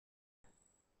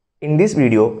In this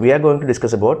video, we are going to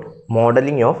discuss about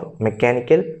modeling of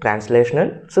mechanical translational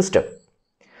system.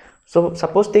 So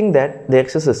suppose think that there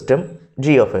is a system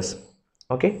G of S.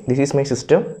 Okay, this is my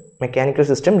system, mechanical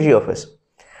system G of S.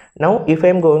 Now if I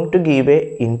am going to give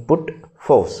a input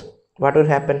force, what will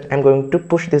happen? I am going to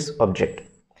push this object.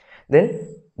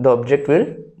 Then the object will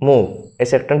move a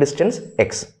certain distance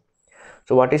x.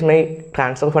 So what is my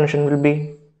transfer function will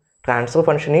be? Transfer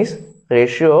function is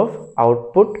ratio of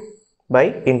output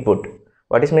by input.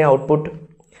 What is my output?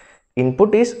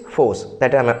 Input is force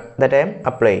that I am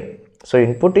applying. So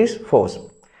input is force.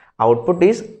 Output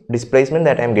is displacement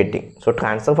that I am getting. So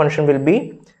transfer function will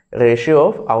be ratio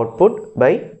of output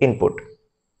by input.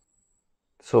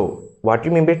 So what do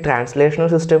you mean by translational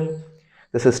system?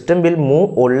 The system will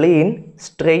move only in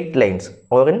straight lines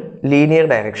or in linear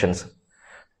directions.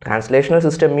 Translational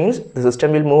system means the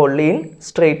system will move only in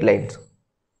straight lines.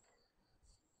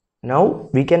 Now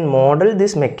we can model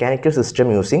this mechanical system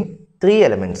using three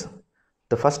elements.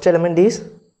 The first element is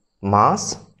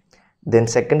mass, then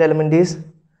second element is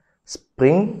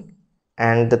spring,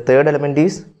 and the third element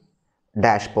is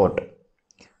dashpot.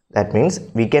 That means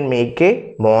we can make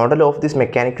a model of this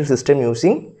mechanical system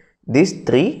using these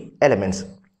three elements.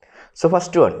 So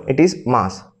first one, it is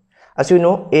mass. As you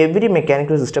know, every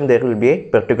mechanical system there will be a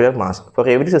particular mass. For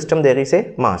every system there is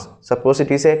a mass. Suppose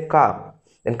it is a car,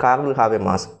 then car will have a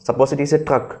mass. Suppose it is a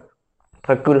truck,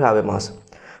 truck will have a mass.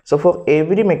 So for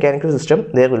every mechanical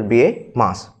system there will be a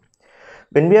mass.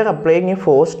 When we are applying a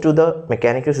force to the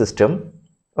mechanical system,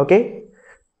 okay,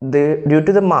 due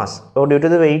to the mass or due to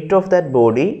the weight of that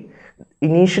body,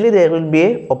 initially there will be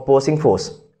a opposing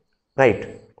force, right?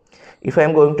 If I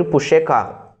am going to push a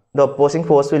car, the opposing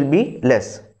force will be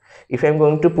less. If I am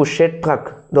going to push a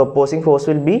truck, the opposing force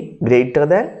will be greater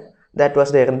than that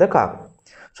was there in the car.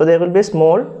 So there will be a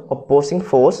small opposing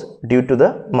force due to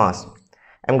the mass.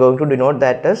 I am going to denote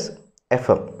that as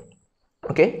Fm.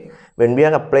 Okay, when we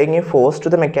are applying a force to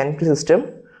the mechanical system,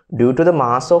 due to the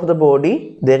mass of the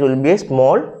body, there will be a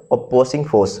small opposing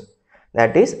force,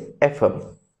 that is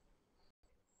Fm.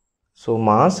 So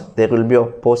mass, there will be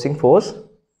opposing force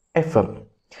Fm.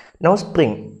 Now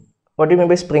spring. What do you mean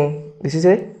by spring? This is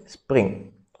a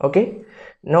spring. Okay.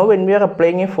 Now when we are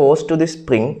applying a force to this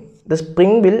spring, the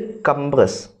spring will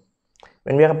compress.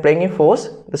 When we are applying a force,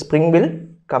 the spring will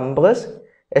compress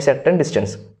a certain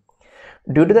distance.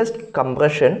 Due to this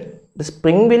compression, the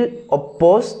spring will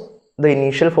oppose the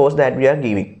initial force that we are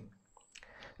giving.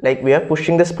 Like we are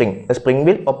pushing the spring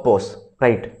will oppose,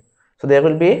 right? So there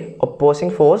will be a opposing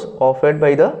force offered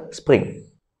by the spring.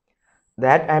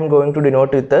 That I am going to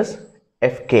denote with as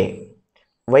Fk.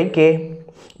 Why K?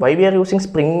 Why we are using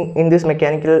spring in this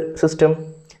mechanical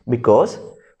system? Because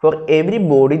for every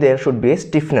body there should be a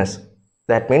stiffness.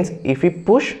 That means if we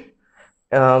push,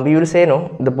 we will say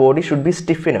no, the body should be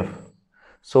stiff enough.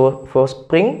 So for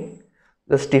spring,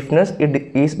 the stiffness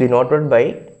is denoted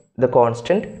by the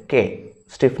constant K,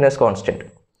 stiffness constant.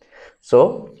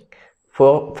 So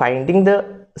for finding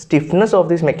the stiffness of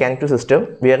this mechanical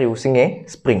system, we are using a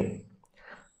spring,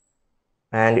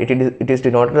 and it is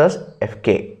denoted as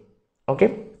Fk.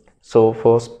 Okay, so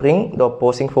for spring, the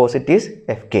opposing force it is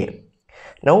Fk.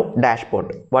 Now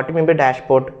dashpot. What do you mean by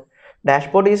dashpot?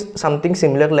 Dashpot is something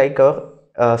similar like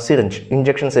a syringe,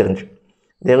 injection syringe.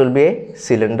 There will be a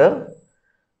cylinder,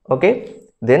 okay,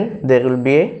 then there will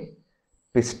be a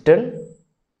piston,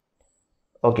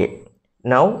 okay.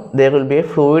 Now there will be a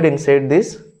fluid inside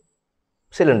this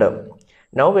cylinder.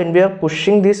 Now when we are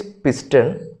pushing this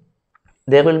piston,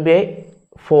 there will be a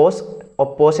force,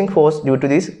 opposing force due to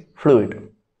this fluid.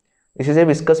 This is a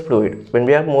viscous fluid. When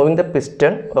we are moving the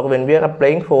piston or when we are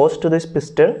applying force to this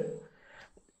piston,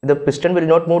 the piston will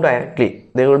not move directly.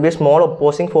 There will be a small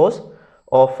opposing force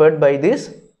offered by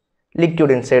this liquid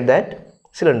inside that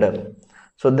cylinder.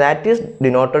 So that is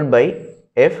denoted by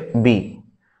Fb.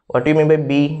 What do you mean by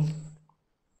B?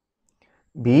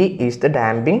 B is the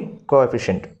damping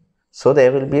coefficient. So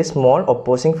there will be a small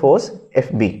opposing force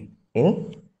Fb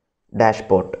in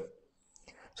dashpot.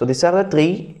 So these are the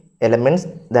three elements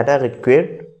that are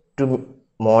required to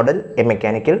model a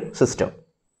mechanical system.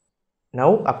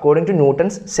 Now according to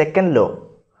Newton's second law,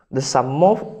 the sum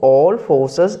of all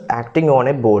forces acting on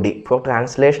a body, for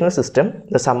translational system,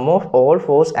 the sum of all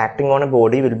force acting on a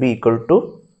body will be equal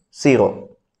to 0.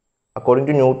 According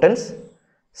to Newton's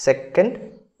second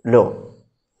law.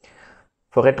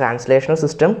 For a translational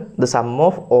system, the sum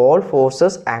of all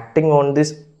forces acting on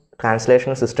this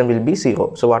translational system will be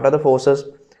 0. So what are the forces?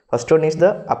 First one is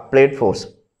the applied force.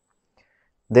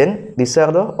 Then these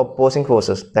are the opposing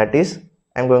forces. That is,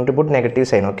 I am going to put negative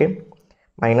sign, okay?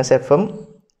 Minus Fm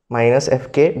minus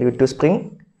Fk due to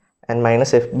spring and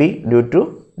minus FB due to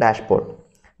dashport.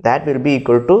 That will be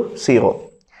equal to 0.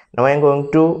 Now I am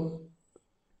going to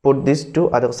put this to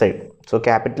other side. So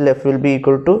capital F will be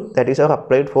equal to, that is our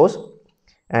applied force,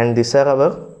 and these are our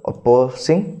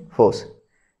opposing force,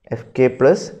 Fk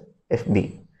plus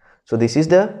Fb. So this is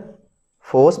the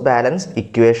force balance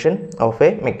equation of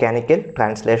a mechanical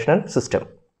translational system.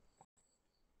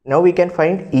 Now we can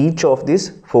find each of these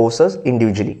forces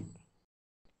individually.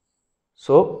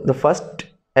 So the first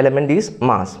element is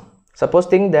mass. Suppose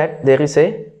think that there is a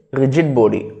rigid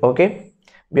body, okay?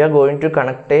 We are going to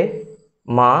connect a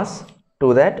mass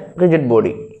to that rigid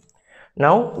body.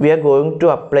 Now we are going to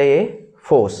apply a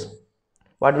force.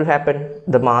 What will happen?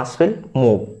 The mass will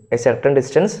move a certain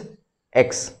distance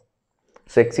x.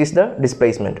 So x is the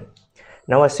displacement.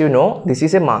 Now as you know, this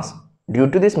is a mass. Due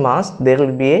to this mass, there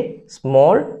will be a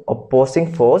small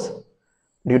opposing force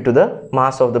due to the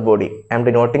mass of the body. I am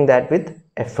denoting that with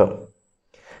Fm.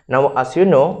 Now as you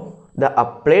know, the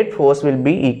applied force will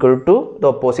be equal to the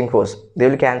opposing force. They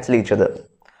will cancel each other.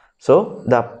 So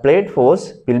the applied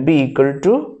force will be equal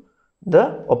to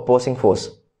the opposing force.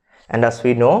 And as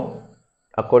we know,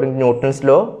 according to Newton's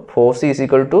law, force is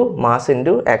equal to mass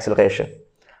into acceleration.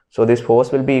 So this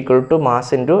force will be equal to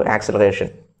mass into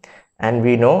acceleration. And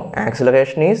we know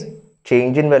acceleration is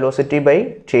change in velocity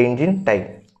by change in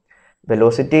time.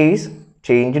 Velocity is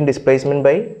change in displacement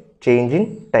by change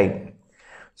in time.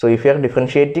 So if you are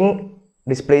differentiating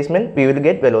displacement, we will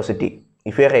get velocity.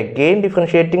 If we are again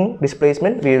differentiating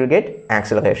displacement, we will get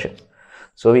acceleration.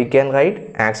 So we can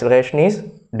write acceleration is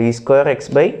d square x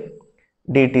by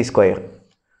dt square.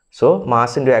 So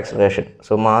mass into acceleration.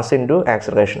 So mass into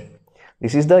acceleration.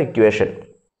 This is the equation.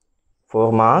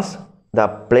 For mass, the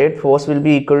applied force will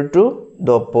be equal to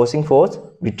the opposing force,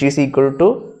 which is equal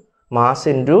to mass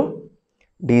into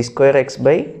d square x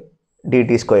by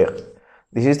dt square.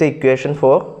 This is the equation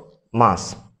for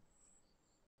mass.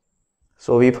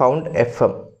 So we found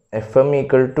Fm. Fm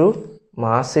equal to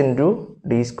mass into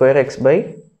d square x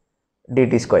by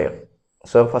dt square.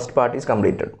 So first part is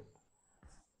completed.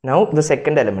 Now the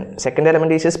second element. Second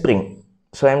element is a spring.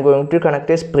 So I am going to connect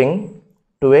a spring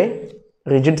to a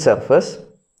rigid surface.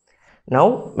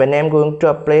 Now when I am going to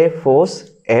apply a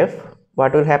force F,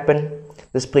 what will happen?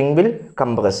 The spring will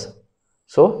compress.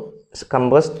 So it's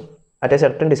compressed at a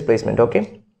certain displacement,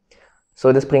 okay?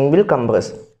 So the spring will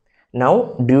compress.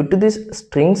 Now due to this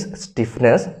spring's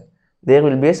stiffness, there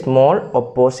will be a small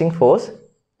opposing force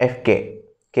Fk.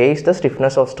 K is the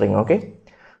stiffness of string, okay?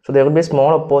 So there will be a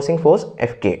small opposing force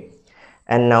Fk.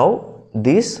 And now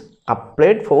this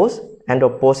applied force and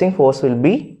opposing force will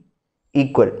be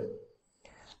equal.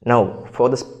 Now for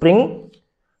the spring,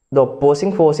 the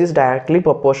opposing force is directly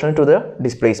proportional to the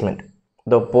displacement.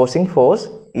 The opposing force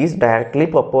is directly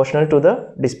proportional to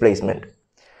the displacement.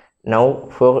 Now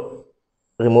for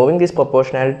removing this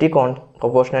proportionality,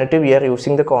 we are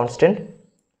using the constant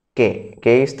K.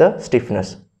 K is the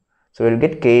stiffness. So we will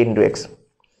get K into X.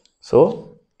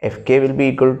 So Fk will be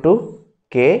equal to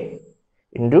K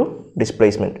into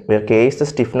displacement, where K is the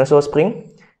stiffness of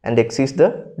spring and X is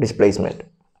the displacement.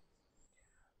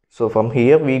 So from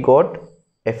here we got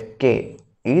Fk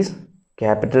is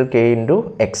capital K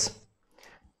into X.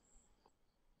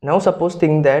 Now suppose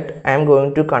think that I am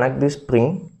going to connect this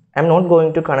spring. I am not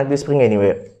going to connect this spring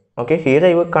anywhere. Okay, here I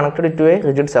have connected it to a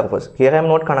rigid surface. Here I am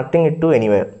not connecting it to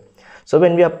anywhere. So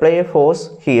when we apply a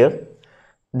force here,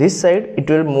 this side it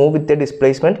will move with the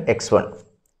displacement x1,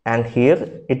 and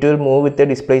here it will move with the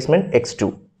displacement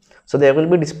x2. So there will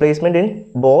be displacement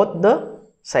in both the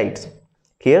sides.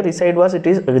 Here this side was, it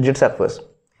is rigid surface.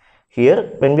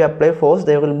 Here when we apply force,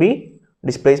 there will be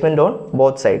displacement on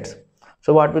both sides.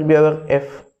 So what will be our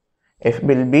F? F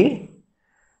will be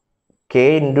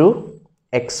K into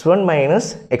x1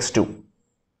 minus x2.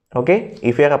 Okay,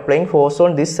 if you are applying force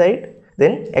on this side,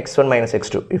 then x1 minus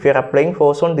x2. If you are applying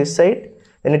force on this side,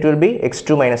 then it will be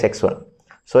x2 minus x1.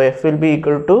 So F will be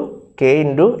equal to K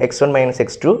into x1 minus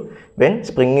x2 when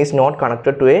spring is not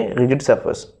connected to a rigid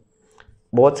surface.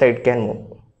 Both sides can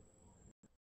move.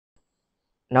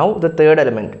 Now the third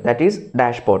element, that is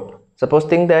dashport. Suppose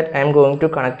think that I am going to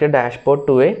connect a dashport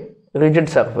to a rigid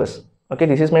surface. Okay,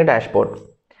 this is my dashport.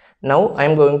 Now I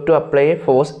am going to apply a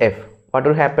force F. What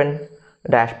will happen?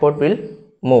 Dashport will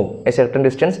move a certain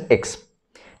distance x,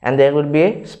 and there will be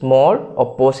a small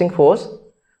opposing force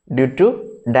due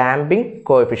to damping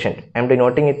coefficient. I am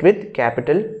denoting it with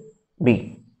capital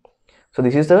B. So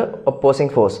this is the opposing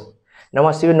force. Now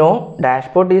as you know,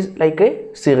 dashport is like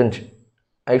a syringe.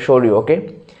 I showed you,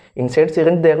 okay? Inside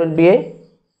syringe there will be a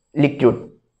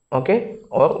liquid, okay,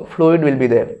 or fluid will be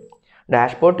there.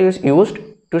 Dashport is used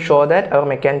to show that our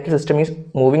mechanical system is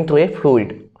moving through a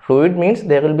fluid Fluid means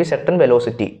there will be certain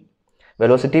velocity.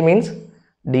 Velocity means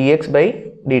dx by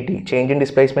dt, change in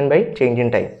displacement by change in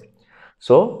time.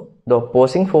 So the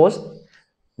opposing force,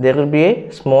 there will be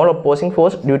a small opposing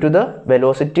force due to the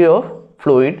velocity of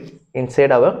fluid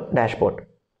inside our dashboard.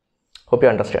 Hope you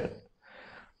understand.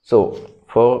 So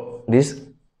for this,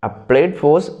 applied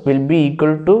force will be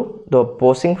equal to the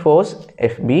opposing force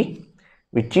Fb,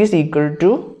 which is equal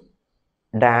to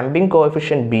damping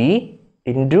coefficient B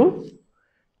into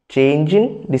change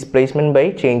in displacement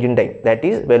by change in time, that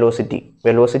is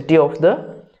velocity of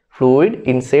the fluid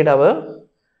inside our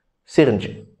syringe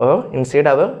or inside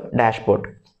our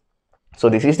dashboard. So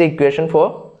this is the equation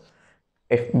for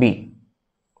Fb,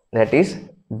 that is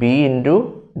B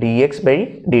into dx by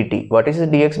dt. What is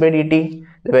dx by dt?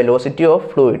 The velocity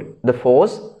of fluid, the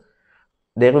force,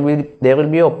 there will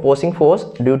be opposing force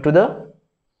due to the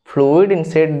fluid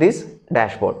inside this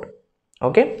dashboard.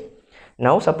 Okay,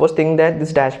 now suppose think that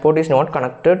this dashboard is not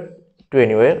connected to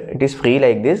anywhere, it is free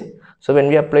like this. So when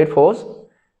we apply force,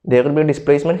 there will be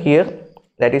displacement here,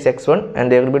 that is x1,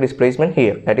 and there will be displacement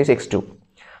here, that is x2.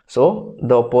 So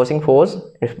the opposing force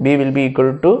Fb will be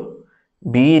equal to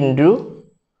B into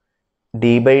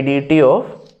d by dt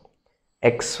of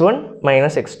x1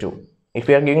 minus x2. If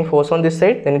we are giving force on this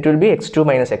side, then it will be x2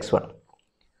 minus x1.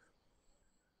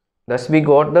 Thus we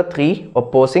got the three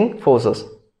opposing forces.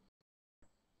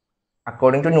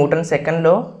 According to Newton's second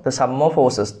law, the sum of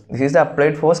forces, this is the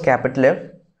applied force capital F,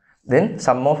 then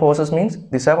sum of forces means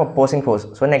these are opposing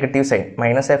forces, so negative sign,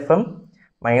 minus Fm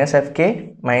minus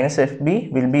Fk minus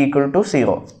Fb will be equal to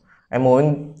 0. I am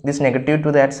moving this negative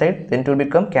to that side, then it will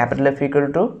become capital F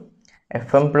equal to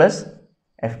Fm plus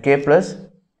Fk plus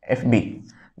Fb.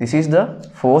 This is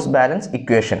the force balance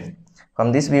equation.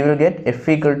 From this we will get F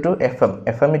equal to Fm.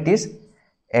 Fm it is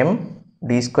m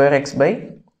d square x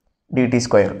by dt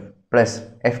square plus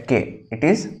Fk it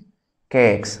is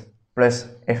kx plus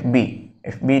Fb.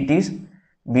 Fb it is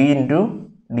b into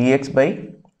dx by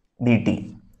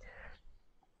dt.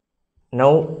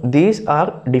 Now these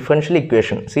are differential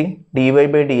equations. See, dy by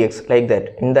dx like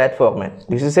that, in that format.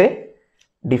 This is a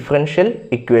differential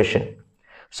equation.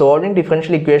 Solving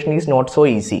differential equation is not so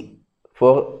easy.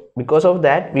 Because of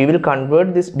that, we will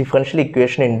convert this differential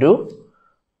equation into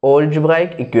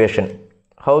algebraic equation.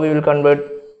 How we will convert?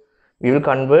 We will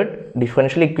convert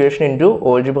differential equation into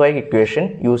algebraic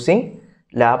equation using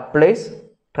Laplace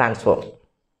transform.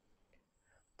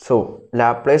 So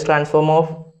Laplace transform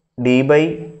of d by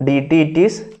dt it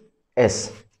is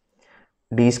s.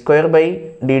 d square by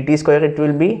dt square it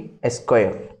will be s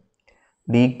square.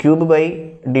 d cube by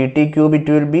dt cube it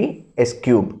will be s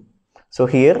cube. So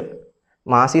here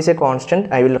mass is a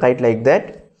constant, I will write like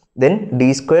that. Then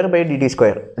d square by dt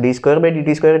square, d square by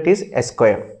dt square it is s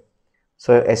square.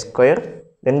 So s square,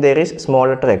 then there is small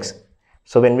letter x.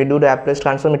 So when we do the Laplace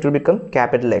transform, it will become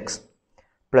capital X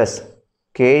plus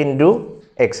k into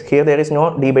x. Here there is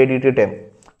no d by dt term,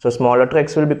 so small letter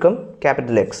x will become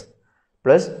capital X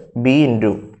plus b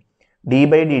into d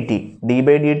by dt. d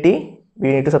by dt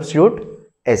we need to substitute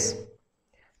s.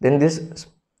 Then this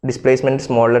displacement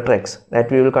small letter x,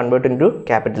 that we will convert into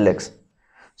capital X.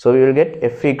 So we will get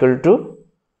F equal to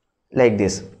like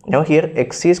this. Now here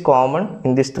x is common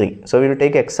in this 3, so we will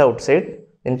take x outside,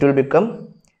 then it will become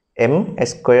m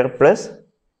s square plus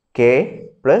k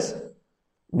plus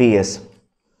bs,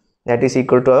 that is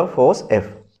equal to our force F.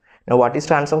 Now what is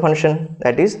transfer function?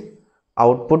 That is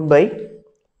output by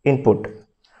input.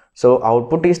 So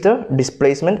output is the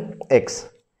displacement x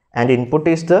and input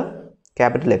is the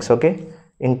capital X. Okay,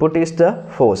 input is the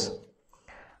force.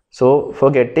 So for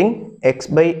getting x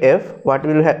by F, what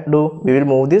we will do? We will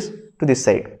move this to this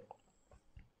side.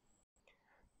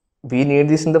 We need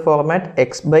this in the format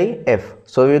x by F.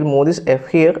 So we will move this F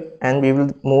here and we will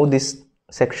move this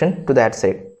section to that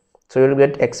side. So we will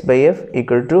get x by F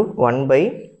equal to 1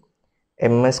 by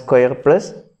ms square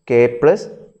plus k plus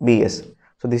bs.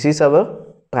 So this is our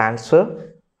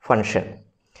transfer function.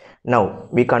 Now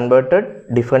we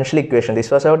converted differential equation.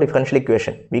 This was our differential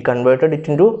equation. We converted it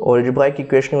into algebraic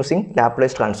equation using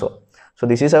Laplace transform. So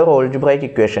this is our algebraic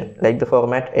equation, like the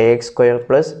format ax square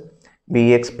plus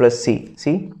bx plus c.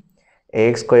 See,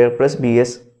 ax square plus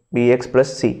bx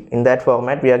plus c. In that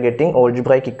format we are getting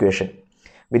algebraic equation.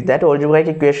 With that algebraic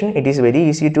equation, it is very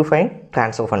easy to find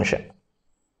transfer function.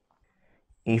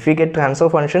 If we get transfer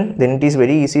function, then it is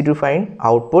very easy to find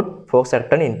output for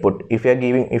certain input. If you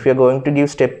are going to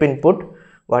give step input,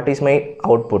 what is my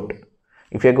output?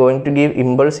 If you are going to give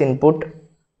impulse input,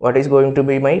 what is going to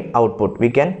be my output? We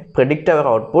can predict our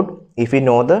output if we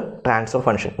know the transfer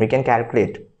function. We can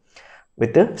calculate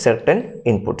with the certain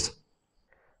inputs.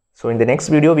 So in the next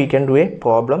video we can do a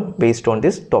problem based on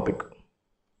this topic.